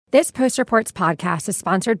This Post Reports podcast is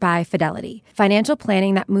sponsored by Fidelity, financial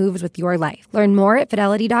planning that moves with your life. Learn more at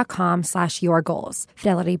fidelity.com/yourgoals.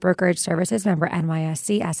 Fidelity Brokerage Services, member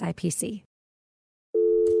NYSE SIPC.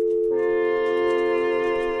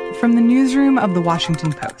 From the newsroom of The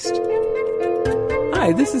Washington Post.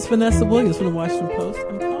 Hi, this is Vanessa Williams from The Washington Post.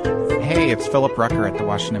 Hey, it's Philip Rucker at The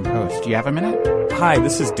Washington Post. Do you have a minute? Hi,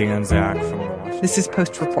 this is Dan Zach from The Washington. This is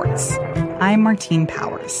Post Reports. I'm Martine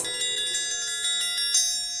Powers.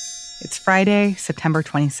 It's Friday, September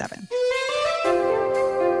 27th.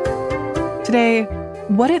 Today,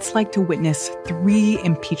 what it's like to witness 3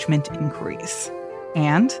 impeachment inquiries,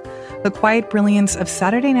 and the quiet brilliance of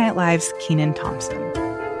Saturday Night Live's Kenan Thompson.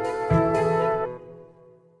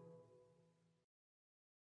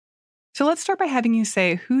 So let's start by having you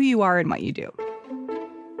say who you are and what you do.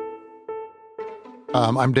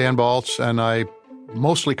 I'm Dan Baltz, and I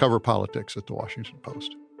mostly cover politics at The Washington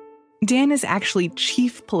Post. Dan is actually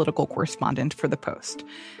chief political correspondent for The Post.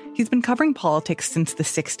 He's been covering politics since the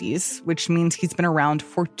 60s, which means he's been around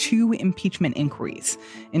for 2 impeachment inquiries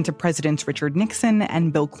into Presidents Richard Nixon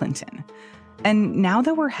and Bill Clinton. And now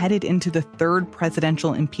that we're headed into the 3rd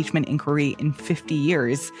presidential impeachment inquiry in 50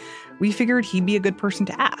 years, we figured he'd be a good person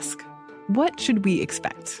to ask. What should we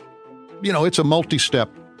expect? You know, it's a multi-step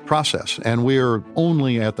process, and we're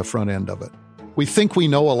only at the front end of it. We think we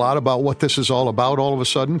know a lot about what this is all about all of a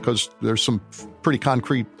sudden because there's some pretty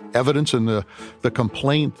concrete evidence, and the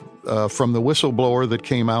complaint from the whistleblower that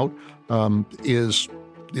came out is,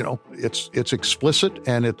 you know, it's explicit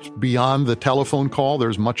and it's beyond the telephone call.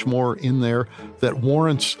 There's much more in there that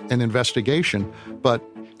warrants an investigation, but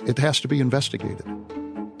it has to be investigated.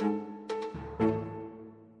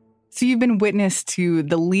 So you've been witness to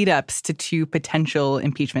the lead-ups to 2 potential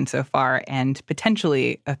impeachments so far and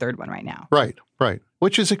potentially a 3rd one right now. Right.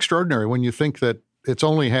 Which is extraordinary when you think that it's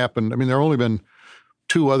only happened. I mean, there have only been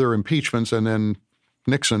 2 other impeachments and then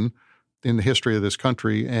Nixon in the history of this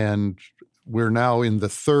country. And we're now in the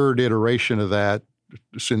 3rd iteration of that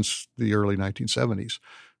since the early 1970s.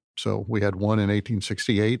 So we had one in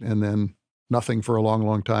 1868 and then nothing for a long,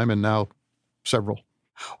 long time, and now several.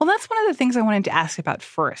 Well, that's one of the things I wanted to ask about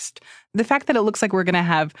first. The fact that it looks like we're going to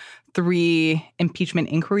have 3 impeachment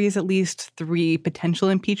inquiries, at least 3 potential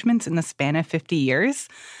impeachments in the span of 50 years.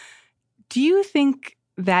 Do you think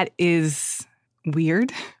that is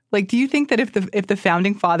weird? Like, do you think that if the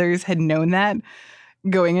founding fathers had known that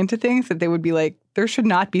going into things, that they would be like, there should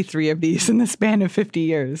not be 3 of these in the span of 50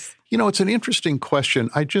 years? You know, it's an interesting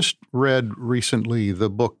question. I just read recently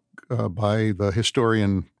the book by the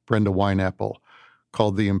historian Brenda Wineapple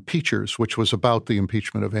called The Impeachers, which was about the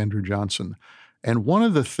impeachment of Andrew Johnson. And one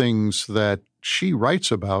of the things that she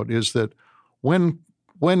writes about is that when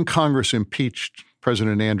Congress impeached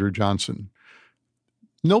President Andrew Johnson,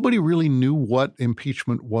 nobody really knew what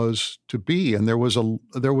impeachment was to be. And there was a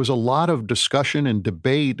lot of discussion and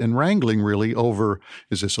debate and wrangling really over,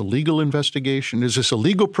 is this a legal investigation? Is this a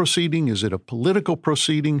legal proceeding? Is it a political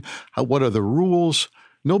proceeding? What are the rules?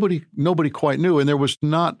 Nobody quite knew, and there was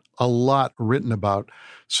not a lot written about.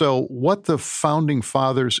 So what the founding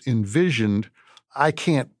fathers envisioned, I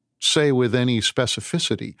can't say with any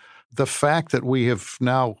specificity. The fact that we have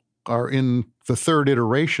now are in the 3rd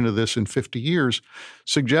iteration of this in 50 years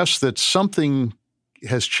suggests that something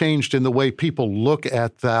has changed in the way people look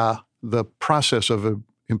at the process of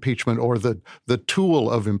impeachment or the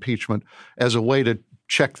tool of impeachment as a way to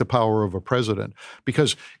check the power of a president,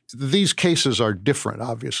 because these cases are different,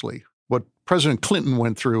 obviously. What President Clinton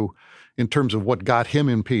went through in terms of what got him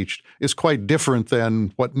impeached is quite different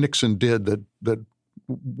than what Nixon did that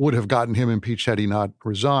would have gotten him impeached had he not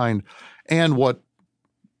resigned, and what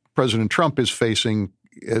President Trump is facing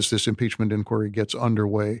as this impeachment inquiry gets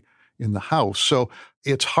underway in the House. So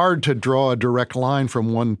it's hard to draw a direct line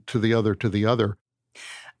from one to the other.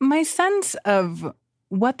 My sense of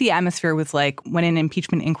what the atmosphere was like when an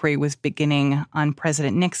impeachment inquiry was beginning on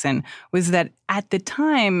President Nixon was that at the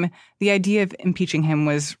time, the idea of impeaching him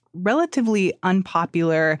was relatively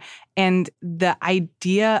unpopular, and the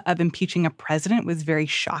idea of impeaching a president was very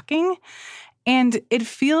shocking. And it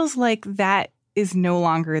feels like that is no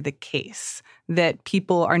longer the case, that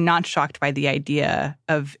people are not shocked by the idea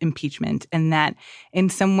of impeachment, and that in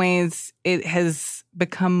some ways it has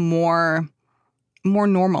become more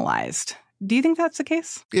normalized. Do you think that's the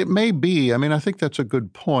case? It may be. I mean, I think that's a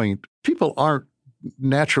good point. People aren't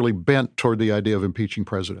naturally bent toward the idea of impeaching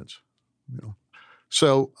presidents. You know?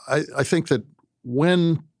 So I think that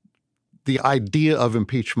when the idea of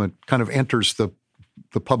impeachment kind of enters the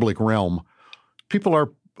public realm, people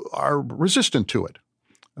are resistant to it.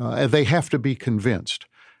 They have to be convinced.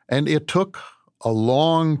 And it took a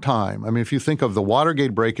long time. I mean, if you think of the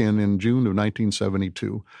Watergate break-in in June of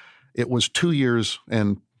 1972, it was 2 years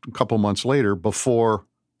and a couple months later before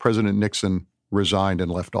President Nixon resigned and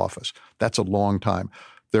left office. That's a long time.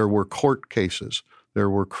 There were court cases. There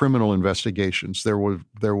were criminal investigations. There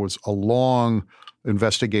was a long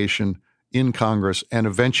investigation in Congress, and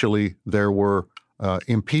eventually there were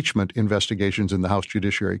impeachment investigations in the House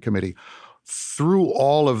Judiciary Committee. Through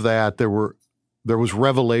all of that, there was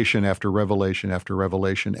revelation after revelation after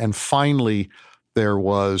revelation, and finally there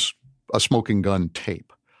was a smoking gun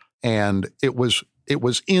tape. And it was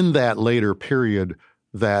in that later period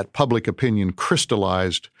that public opinion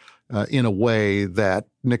crystallized in a way that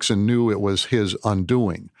Nixon knew it was his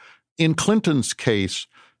undoing. In Clinton's case,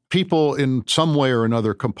 people in some way or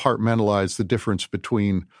another compartmentalized the difference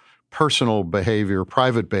between personal behavior,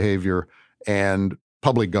 private behavior, and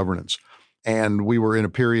public governance. And we were in a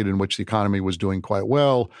period in which the economy was doing quite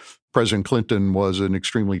well. President Clinton was an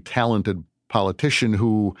extremely talented politician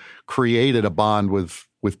who created a bond with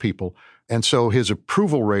people. And so his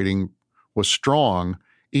approval rating was strong,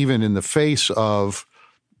 even in the face of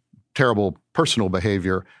terrible personal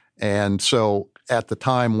behavior. And so at the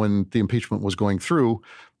time when the impeachment was going through,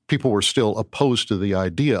 people were still opposed to the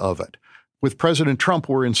idea of it. With President Trump,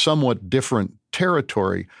 we're in somewhat different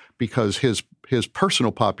territory because his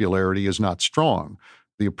personal popularity is not strong.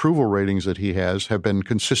 The approval ratings that he has have been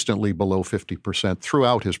consistently below 50%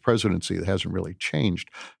 throughout his presidency. It hasn't really changed.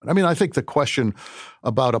 I mean, I think the question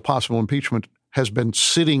about a possible impeachment has been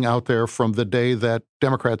sitting out there from the day that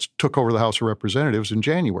Democrats took over the House of Representatives in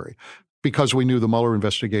January. Because we knew the Mueller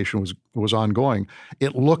investigation was ongoing,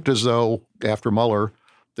 it looked as though after Mueller,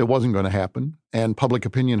 it wasn't going to happen. And public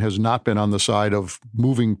opinion has not been on the side of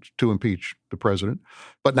moving to impeach the president.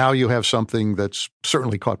 But now you have something that's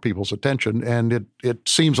certainly caught people's attention. And it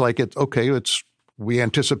seems like we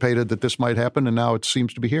anticipated that this might happen, and now it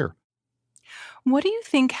seems to be here. What do you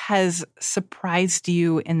think has surprised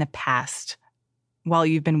you in the past while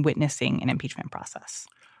you've been witnessing an impeachment process?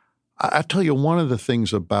 I tell you, one of the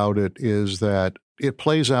things about it is that it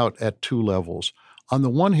plays out at two levels. On the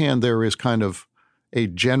one hand, there is kind of a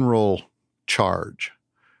general charge,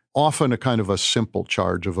 often a kind of a simple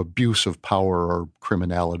charge of abuse of power or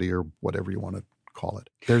criminality or whatever you want to call it.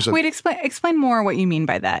 Explain more what you mean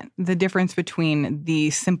by that, the difference between the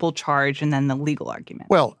simple charge and then the legal argument.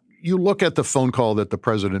 Well, you look at the phone call that the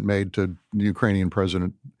president made to the Ukrainian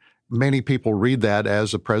president. Many people read that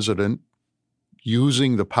as a president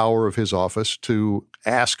using the power of his office to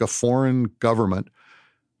ask a foreign government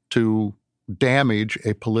to damage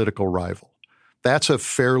a political rival. That's a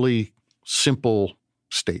fairly simple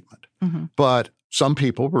statement. Mm-hmm. But some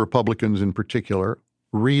people, Republicans in particular,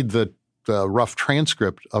 read the rough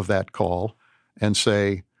transcript of that call and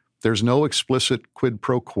say, there's no explicit quid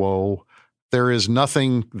pro quo. There is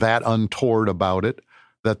nothing that untoward about it,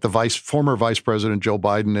 that the former Vice President Joe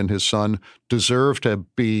Biden and his son deserve to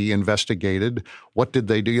be investigated. What did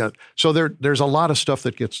they do? So there's a lot of stuff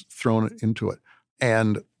that gets thrown into it.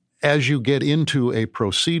 And as you get into a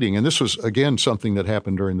proceeding, and this was, again, something that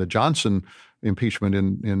happened during the Johnson impeachment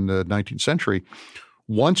in the 19th century,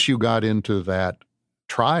 once you got into that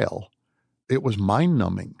trial, it was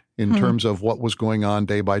mind-numbing in terms of what was going on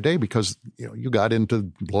day by day because you got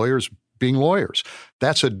into lawyers being lawyers.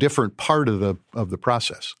 That's a different part of the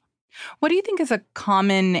process. What do you think is a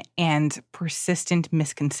common and persistent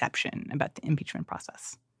misconception about the impeachment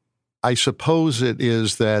process? I suppose it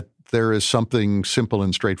is that there is something simple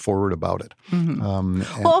and straightforward about it.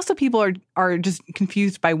 Mm-hmm. Also people are just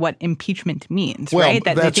confused by what impeachment means, right?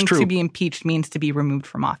 That they think true. To be impeached means to be removed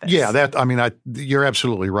from office. Yeah, you're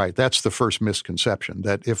absolutely right. That's the first misconception,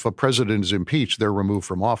 that if a president is impeached, they're removed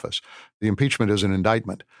from office. The impeachment is an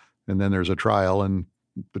indictment, and then there's a trial, and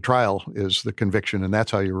the trial is the conviction, and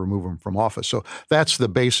that's how you remove them from office. So that's the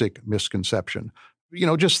basic misconception.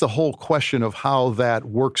 Just the whole question of how that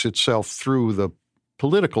works itself through the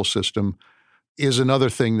political system is another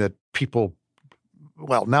thing that people,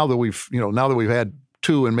 now that we've had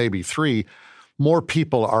 2 and maybe 3, more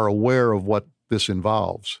people are aware of what this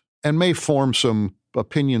involves and may form some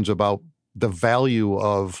opinions about the value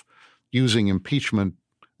of using impeachment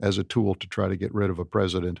as a tool to try to get rid of a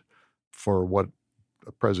president for what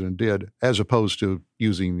a president did, as opposed to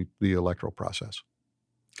using the electoral process.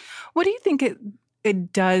 What do you think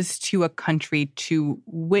it does to a country to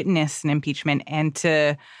witness an impeachment and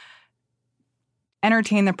to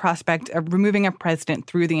entertain the prospect of removing a president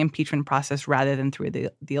through the impeachment process rather than through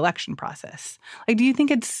the election process? Do you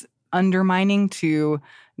think it's undermining to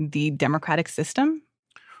the democratic system?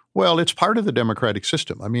 Well, it's part of the democratic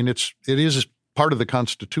system. I mean, it is part of the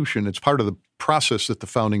Constitution. It's part of the process that the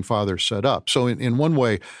Founding Fathers set up. So in one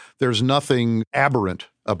way, there's nothing aberrant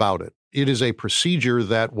about it. It is a procedure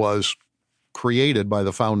that was created by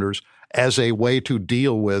the founders as a way to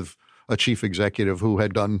deal with a chief executive who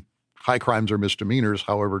had done high crimes or misdemeanors,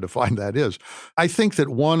 however defined that is. I think that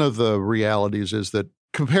one of the realities is that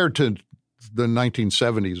compared to the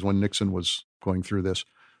 1970s when Nixon was going through this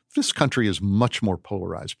country is much more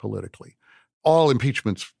polarized politically. All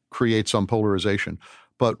impeachments create some polarization,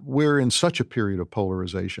 but we're in such a period of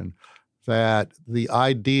polarization that the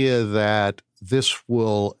idea that this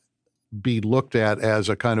will be looked at as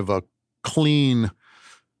a kind of a clean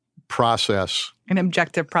process, an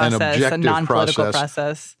objective process, a non-political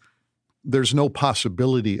process. There's no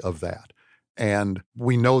possibility of that. And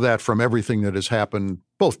we know that from everything that has happened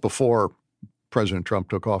both before President Trump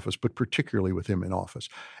took office, but particularly with him in office.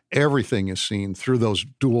 Everything is seen through those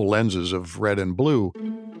dual lenses of red and blue.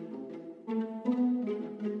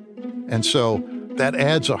 And so that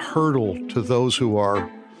adds a hurdle to those who are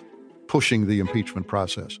pushing the impeachment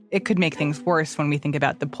process. It could make things worse when we think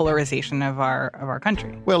about the polarization of our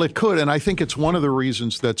country. Well, it could, and I think it's one of the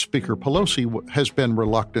reasons that Speaker Pelosi has been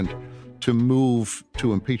reluctant to move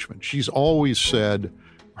to impeachment. She's always said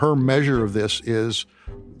her measure of this is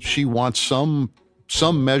she wants some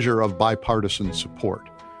measure of bipartisan support.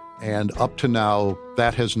 And up to now,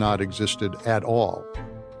 that has not existed at all.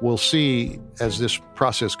 We'll see as this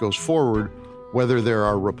process goes forward whether there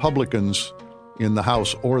are Republicans in the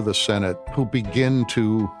House or the Senate who begin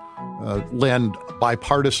to lend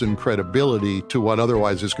bipartisan credibility to what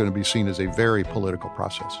otherwise is going to be seen as a very political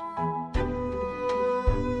process.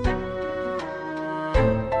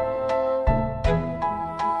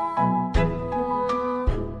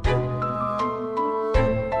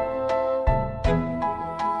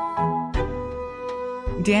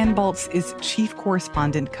 Dan Baltz is chief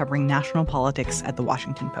correspondent covering national politics at The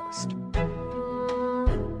Washington Post.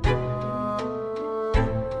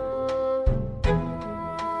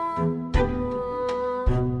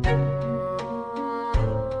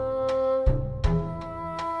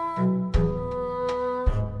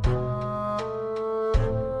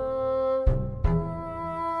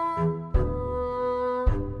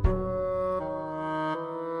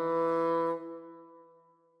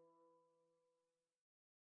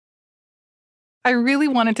 I really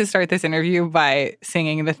wanted to start this interview by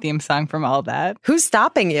singing the theme song from All That. Who's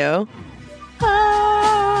stopping you?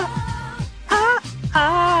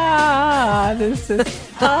 This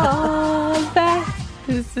is all that.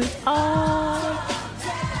 This is all.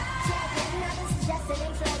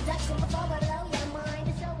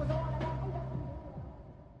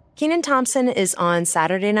 Kenan Thompson is on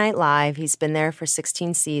Saturday Night Live. He's been there for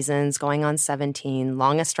 16 seasons, going on 17,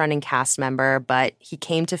 longest-running cast member, but he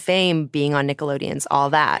came to fame being on Nickelodeon's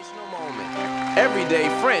All That. Everyday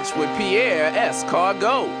French with Pierre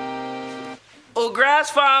Escargot. Au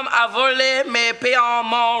grass farm a volé mes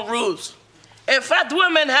péaments rouges. A fat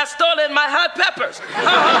woman has stolen my hot peppers.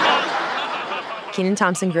 Kenan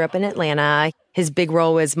Thompson grew up in Atlanta. His big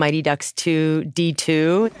role was Mighty Ducks 2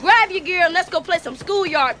 D2. Grab your gear and let's go play some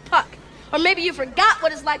schoolyard puck. Or maybe you forgot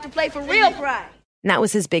what it's like to play for real pride. And that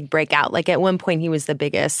was his big breakout. Like, at one point, he was the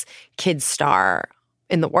biggest kid star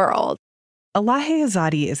in the world. Elahe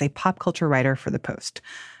Azadi is a pop culture writer for The Post.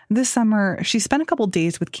 This summer, she spent a couple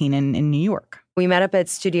days with Kenan in New York. We met up at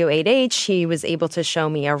Studio 8H. He was able to show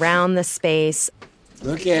me around the space.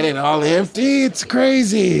 Look at it, all empty. It's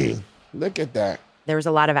crazy. Look at that. There was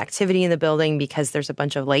a lot of activity in the building because there's a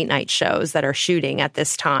bunch of late night shows that are shooting at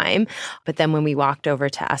this time. But then when we walked over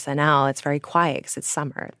to SNL, it's very quiet because it's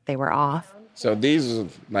summer. They were off. So these,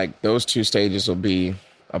 like, those two stages will be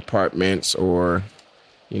apartments or,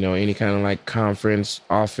 you know, any kind of like conference,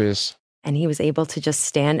 office. And he was able to just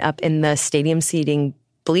stand up in the stadium seating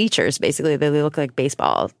bleachers. Basically, they look like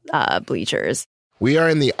baseball bleachers. We are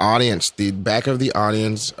in the audience, the back of the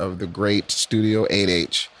audience of the great Studio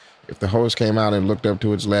 8H. If the host came out and looked up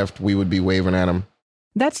to its left, we would be waving at him.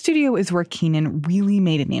 That studio is where Kenan really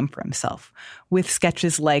made a name for himself, with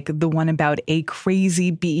sketches like the one about a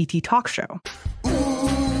crazy BET talk show.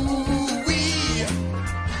 Ooh-wee.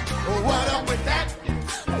 What up with that?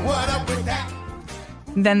 What up with that?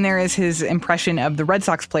 Then there is his impression of the Red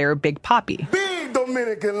Sox player Big Papi. Big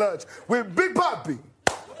Dominican lunch with Big Papi.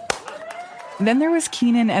 Then there was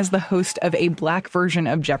Kenan as the host of a black version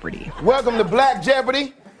of Jeopardy! Welcome to Black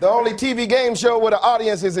Jeopardy! The only TV game show where the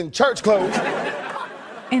audience is in church clothes.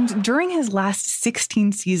 And during his last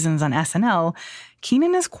 16 seasons on SNL,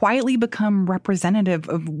 Kenan has quietly become representative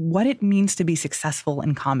of what it means to be successful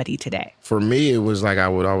in comedy today. For me, it was like I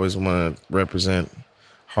would always want to represent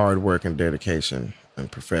hard work and dedication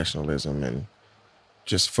and professionalism and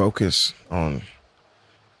just focus on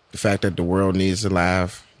the fact that the world needs to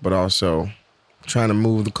laugh, but also trying to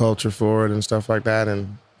move the culture forward and stuff like that,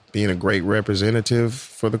 and being a great representative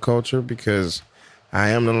for the culture, because I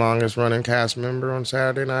am the longest running cast member on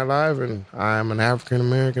Saturday Night Live, and I am an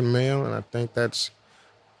African-American male, and I think that's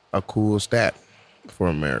a cool stat for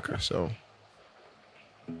America. So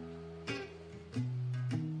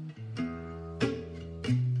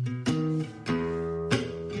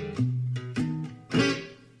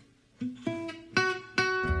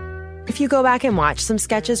if you go back and watch some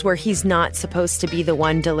sketches where he's not supposed to be the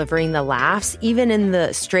one delivering the laughs, even in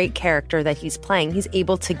the straight character that he's playing, he's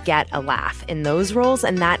able to get a laugh in those roles,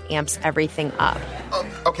 and that amps everything up.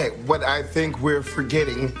 Okay, what I think we're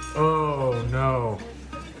forgetting. Oh, no.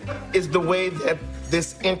 Is the way that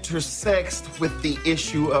this intersects with the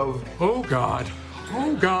issue of. Oh, God.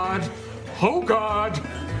 Oh, God. Oh, God.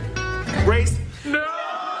 Race. No!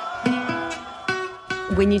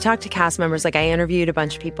 When you talk to cast members, like I interviewed a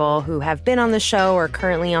bunch of people who have been on the show or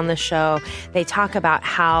currently on the show, they talk about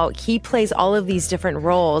how he plays all of these different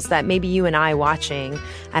roles that maybe you and I watching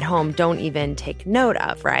at home don't even take note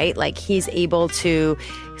of, right? Like he's able to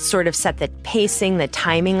sort of set the pacing, the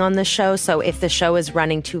timing on the show. So if the show is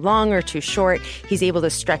running too long or too short, he's able to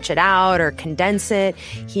stretch it out or condense it.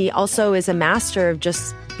 He also is a master of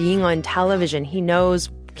just being on television. He knows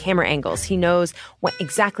camera angles. He knows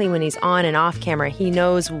exactly when he's on and off camera. He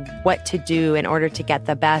knows what to do in order to get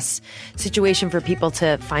the best situation for people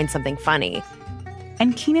to find something funny.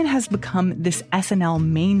 And Kenan has become this SNL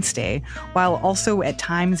mainstay, while also at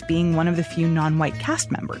times being one of the few non-white cast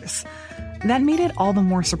members. That made it all the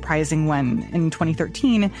more surprising when, in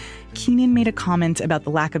 2013, Kenan made a comment about the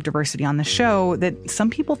lack of diversity on the show that some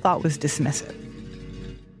people thought was dismissive.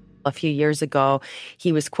 A few years ago,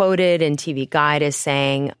 he was quoted in TV Guide as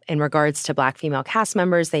saying, in regards to Black female cast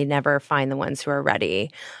members, they never find the ones who are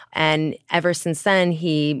ready. And ever since then,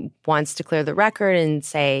 he wants to clear the record and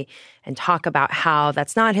say and talk about how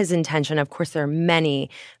that's not his intention. Of course, there are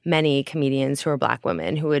many, many comedians who are Black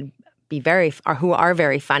women who would be who are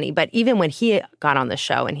very funny. But even when he got on the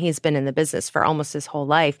show, and he's been in the business for almost his whole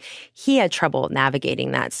life, he had trouble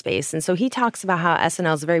navigating that space. And so he talks about how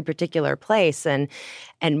SNL is a very particular place and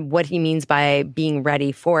what he means by being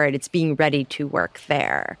ready for it. It's being ready to work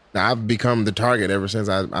there. Now, I've become the target ever since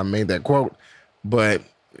I made that quote. But,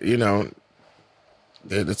 you know,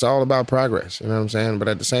 it's all about progress. You know what I'm saying? But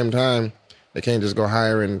at the same time, they can't just go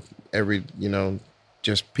hiring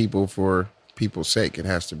just people for people's sake. It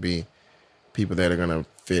has to be people that are going to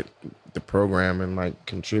fit the program and like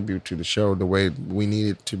contribute to the show the way we need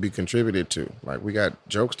it to be contributed to. Like, we got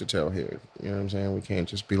jokes to tell here. You know what I'm saying? We can't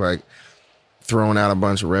just be like throwing out a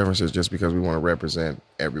bunch of references just because we want to represent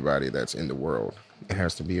everybody that's in the world. It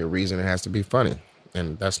has to be a reason. It has to be funny.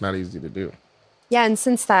 And that's not easy to do. Yeah, and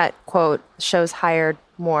since that quote, shows hired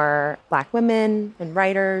more Black women and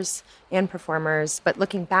writers and performers. But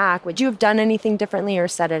looking back, would you have done anything differently or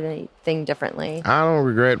said anything differently? I don't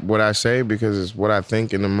regret what I say because it's what I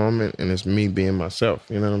think in the moment, and it's me being myself.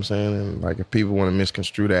 You know what I'm saying? And like, if people want to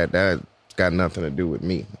misconstrue that, that's got nothing to do with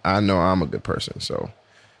me. I know I'm a good person, so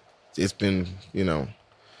it's been,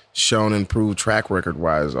 shown and proved track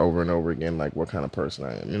record-wise over and over again, like what kind of person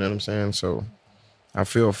I am. You know what I'm saying? So I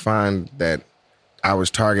feel fine that I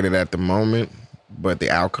was targeted at the moment, but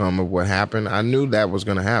the outcome of what happened, I knew that was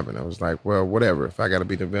going to happen. I was like, well, whatever. If I got to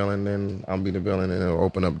be the villain, then I'll be the villain, and it'll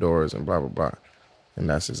open up doors and blah, blah, blah. And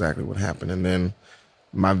that's exactly what happened. And then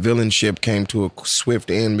my villainship came to a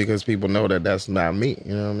swift end because people know that that's not me.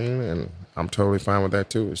 You know what I mean? And I'm totally fine with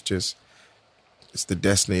that, too. It's the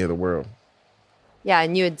destiny of the world. Yeah,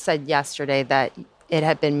 and you had said yesterday that it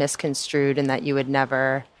had been misconstrued and that you would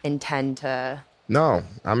never intend to... No,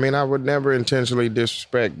 I mean, I would never intentionally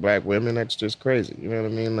disrespect Black women. That's just crazy. You know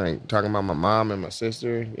what I mean? Like, talking about my mom and my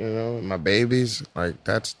sister, and my babies, like,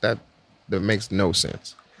 that makes no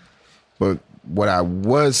sense. But what I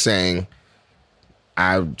was saying,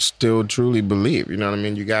 I still truly believe, you know what I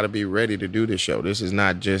mean? You got to be ready to do this show. This is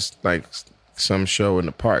not just like some show in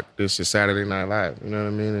the park. This is Saturday Night Live, you know what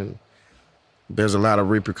I mean? And there's a lot of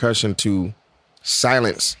repercussion to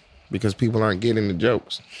silence because people aren't getting the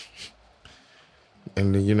jokes.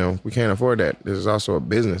 And, we can't afford that. This is also a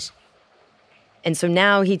business. And so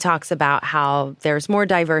now he talks about how there's more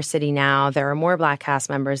diversity now. There are more Black cast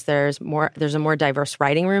members. There's a more diverse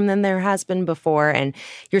writing room than there has been before. And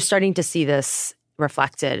you're starting to see this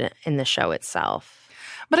reflected in the show itself.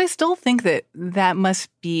 But I still think that must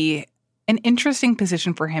be an interesting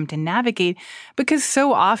position for him to navigate, because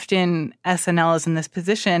so often SNL is in this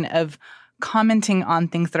position of commenting on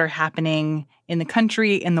things that are happening in the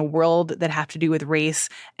country, in the world that have to do with race,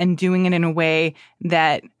 and doing it in a way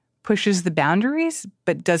that pushes the boundaries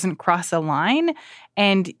but doesn't cross a line.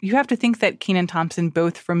 And you have to think that Kenan Thompson,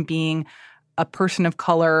 both from being a person of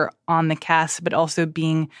color on the cast, but also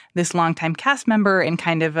being this longtime cast member and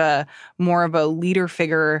kind of a more of a leader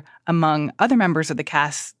figure among other members of the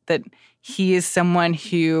cast, that he is someone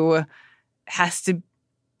who has to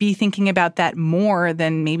be thinking about that more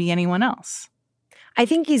than maybe anyone else. I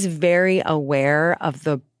think he's very aware of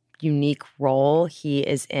the unique role he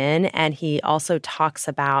is in. And he also talks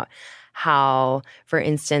about how, for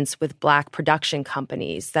instance, with Black production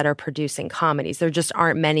companies that are producing comedies, there just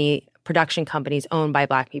aren't many production companies owned by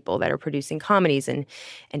Black people that are producing comedies. And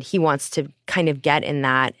he wants to kind of get in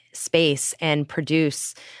that space and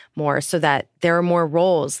produce more so that there are more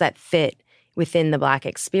roles that fit within the Black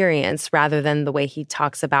experience, rather than the way he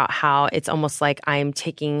talks about how it's almost like I'm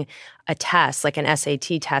taking a test, like an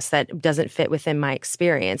SAT test that doesn't fit within my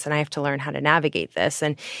experience, and I have to learn how to navigate this.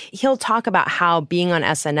 And he'll talk about how being on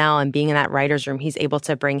SNL and being in that writer's room, he's able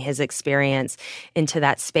to bring his experience into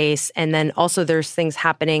that space. And then also there's things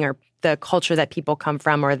happening, or the culture that people come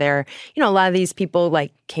from, or they're, a lot of these people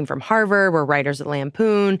like came from Harvard, were writers at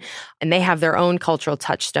Lampoon, and they have their own cultural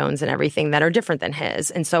touchstones and everything that are different than his.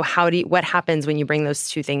 And so what happens when you bring those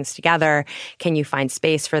two things together? Can you find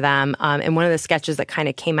space for them? And one of the sketches that kind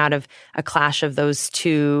of came out of a clash of those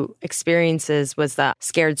two experiences was the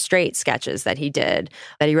Scared Straight sketches that he did,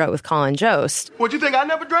 that he wrote with Colin Jost. What, you think I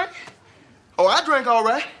never drank? Oh, I drank all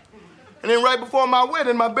right. And then right before my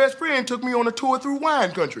wedding, my best friend took me on a tour through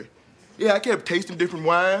wine country. Yeah, I kept tasting different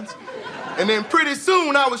wines. And then pretty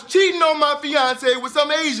soon, I was cheating on my fiance with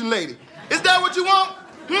some Asian lady. Is that what you want?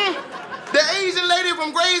 The Asian lady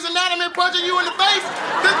from Grey's Anatomy punching you in the face?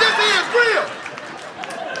 Because this is real.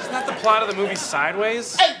 Isn't that the plot of the movie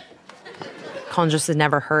Sideways? Hey! Colin just had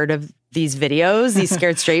never heard of these videos, these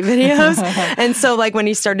Scared Straight videos. And so when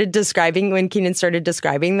Kenan started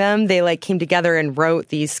describing them, they came together and wrote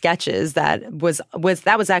these sketches that was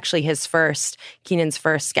actually Kenan's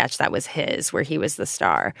first sketch that was his, where he was the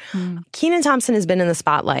star. Kenan Thompson has been in the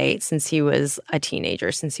spotlight since he was a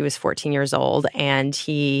teenager, since he was 14 years old. And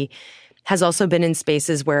he has also been in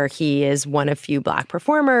spaces where he is one of few Black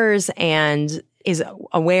performers and is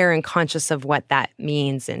aware and conscious of what that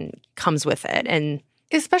means and comes with it. And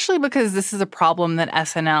especially because this is a problem that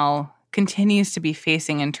SNL continues to be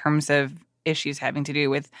facing in terms of issues having to do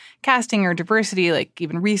with casting or diversity. Like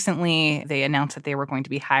even recently, they announced that they were going to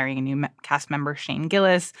be hiring a new cast member, Shane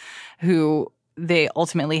Gillis, who they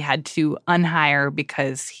ultimately had to unhire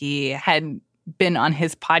because he had been on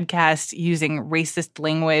his podcast using racist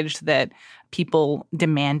language that people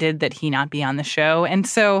demanded that he not be on the show. And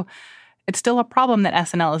so it's still a problem that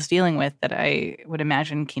SNL is dealing with that I would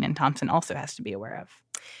imagine Kenan Thompson also has to be aware of.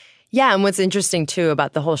 Yeah, and what's interesting, too,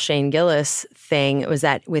 about the whole Shane Gillis thing was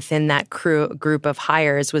that within that group of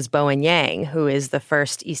hires was Bowen Yang, who is the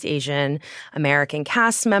first East Asian American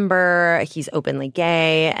cast member. He's openly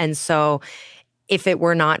gay. And so if it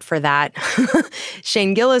were not for that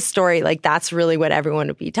Shane Gillis story, that's really what everyone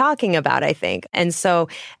would be talking about, I think. And so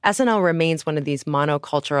SNL remains one of these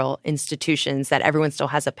monocultural institutions that everyone still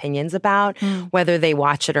has opinions about, whether they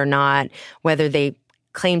watch it or not, whether they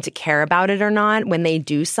claim to care about it or not. When they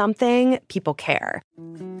do something, people care.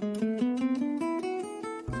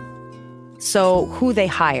 So who they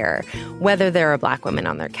hire, whether there are Black women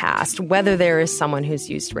on their cast, whether there is someone who's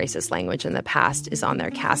used racist language in the past is on their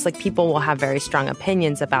cast, people will have very strong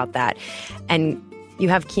opinions about that. And you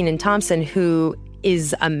have Kenan Thompson, who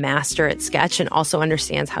is a master at sketch and also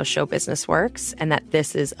understands how show business works and that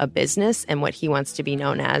this is a business, and what he wants to be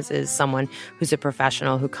known as is someone who's a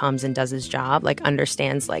professional who comes and does his job,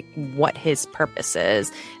 understands what his purpose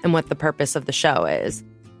is and what the purpose of the show is.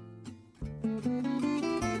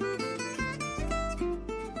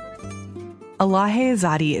 Elahe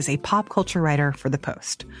Azadi is a pop culture writer for The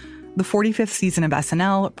Post. The 45th season of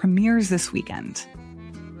SNL premieres this weekend.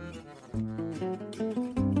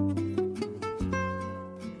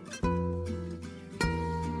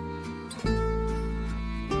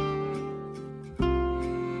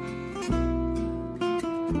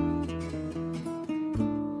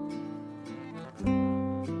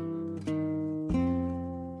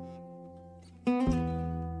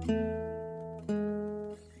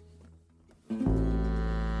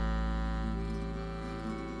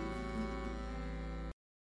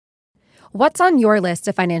 What's on your list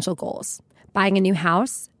of financial goals? Buying a new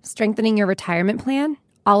house? Strengthening your retirement plan?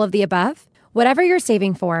 All of the above? Whatever you're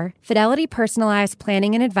saving for, Fidelity Personalized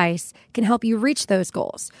Planning and Advice can help you reach those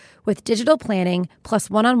goals with digital planning plus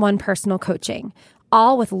one-on-one personal coaching,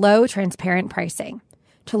 all with low, transparent pricing.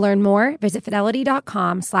 To learn more, visit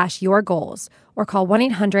fidelity.com/yourgoals or call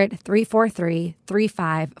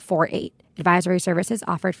 1-800-343-3548. Advisory services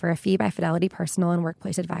offered for a fee by Fidelity Personal and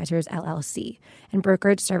Workplace Advisors, LLC, and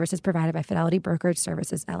brokerage services provided by Fidelity Brokerage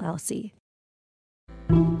Services, LLC.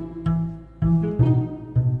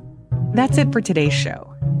 That's it for today's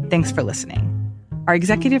show. Thanks for listening. Our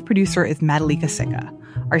executive producer is Madalika Sikka.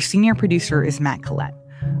 Our senior producer is Matt Collette.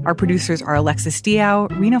 Our producers are Alexis Diao,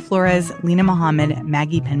 Rena Flores, Lena Mohammed,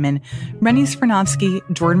 Maggie Pinman, Rennie Svirnovsky,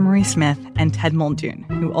 Jordan Marie Smith, and Ted Muldoon,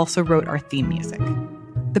 who also wrote our theme music.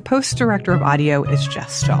 The Post Director of Audio is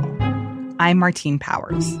Jess Stahl. I'm Martine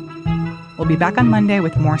Powers. We'll be back on Monday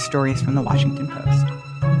with more stories from the Washington Post.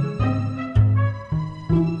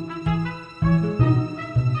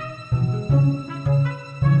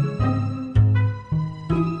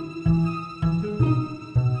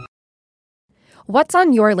 What's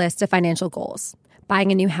on your list of financial goals?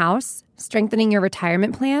 Buying a new house? Strengthening your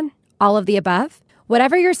retirement plan? All of the above?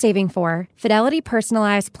 Whatever you're saving for, Fidelity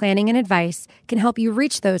Personalized Planning and Advice can help you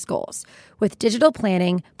reach those goals with digital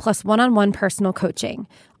planning plus one-on-one personal coaching,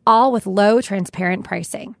 all with low, transparent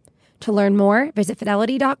pricing. To learn more, visit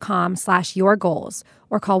fidelity.com/yourgoals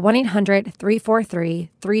or call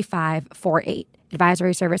 1-800-343-3548.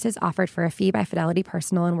 Advisory services offered for a fee by Fidelity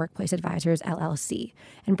Personal and Workplace Advisors, LLC,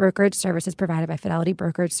 and brokerage services provided by Fidelity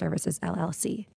Brokerage Services, LLC.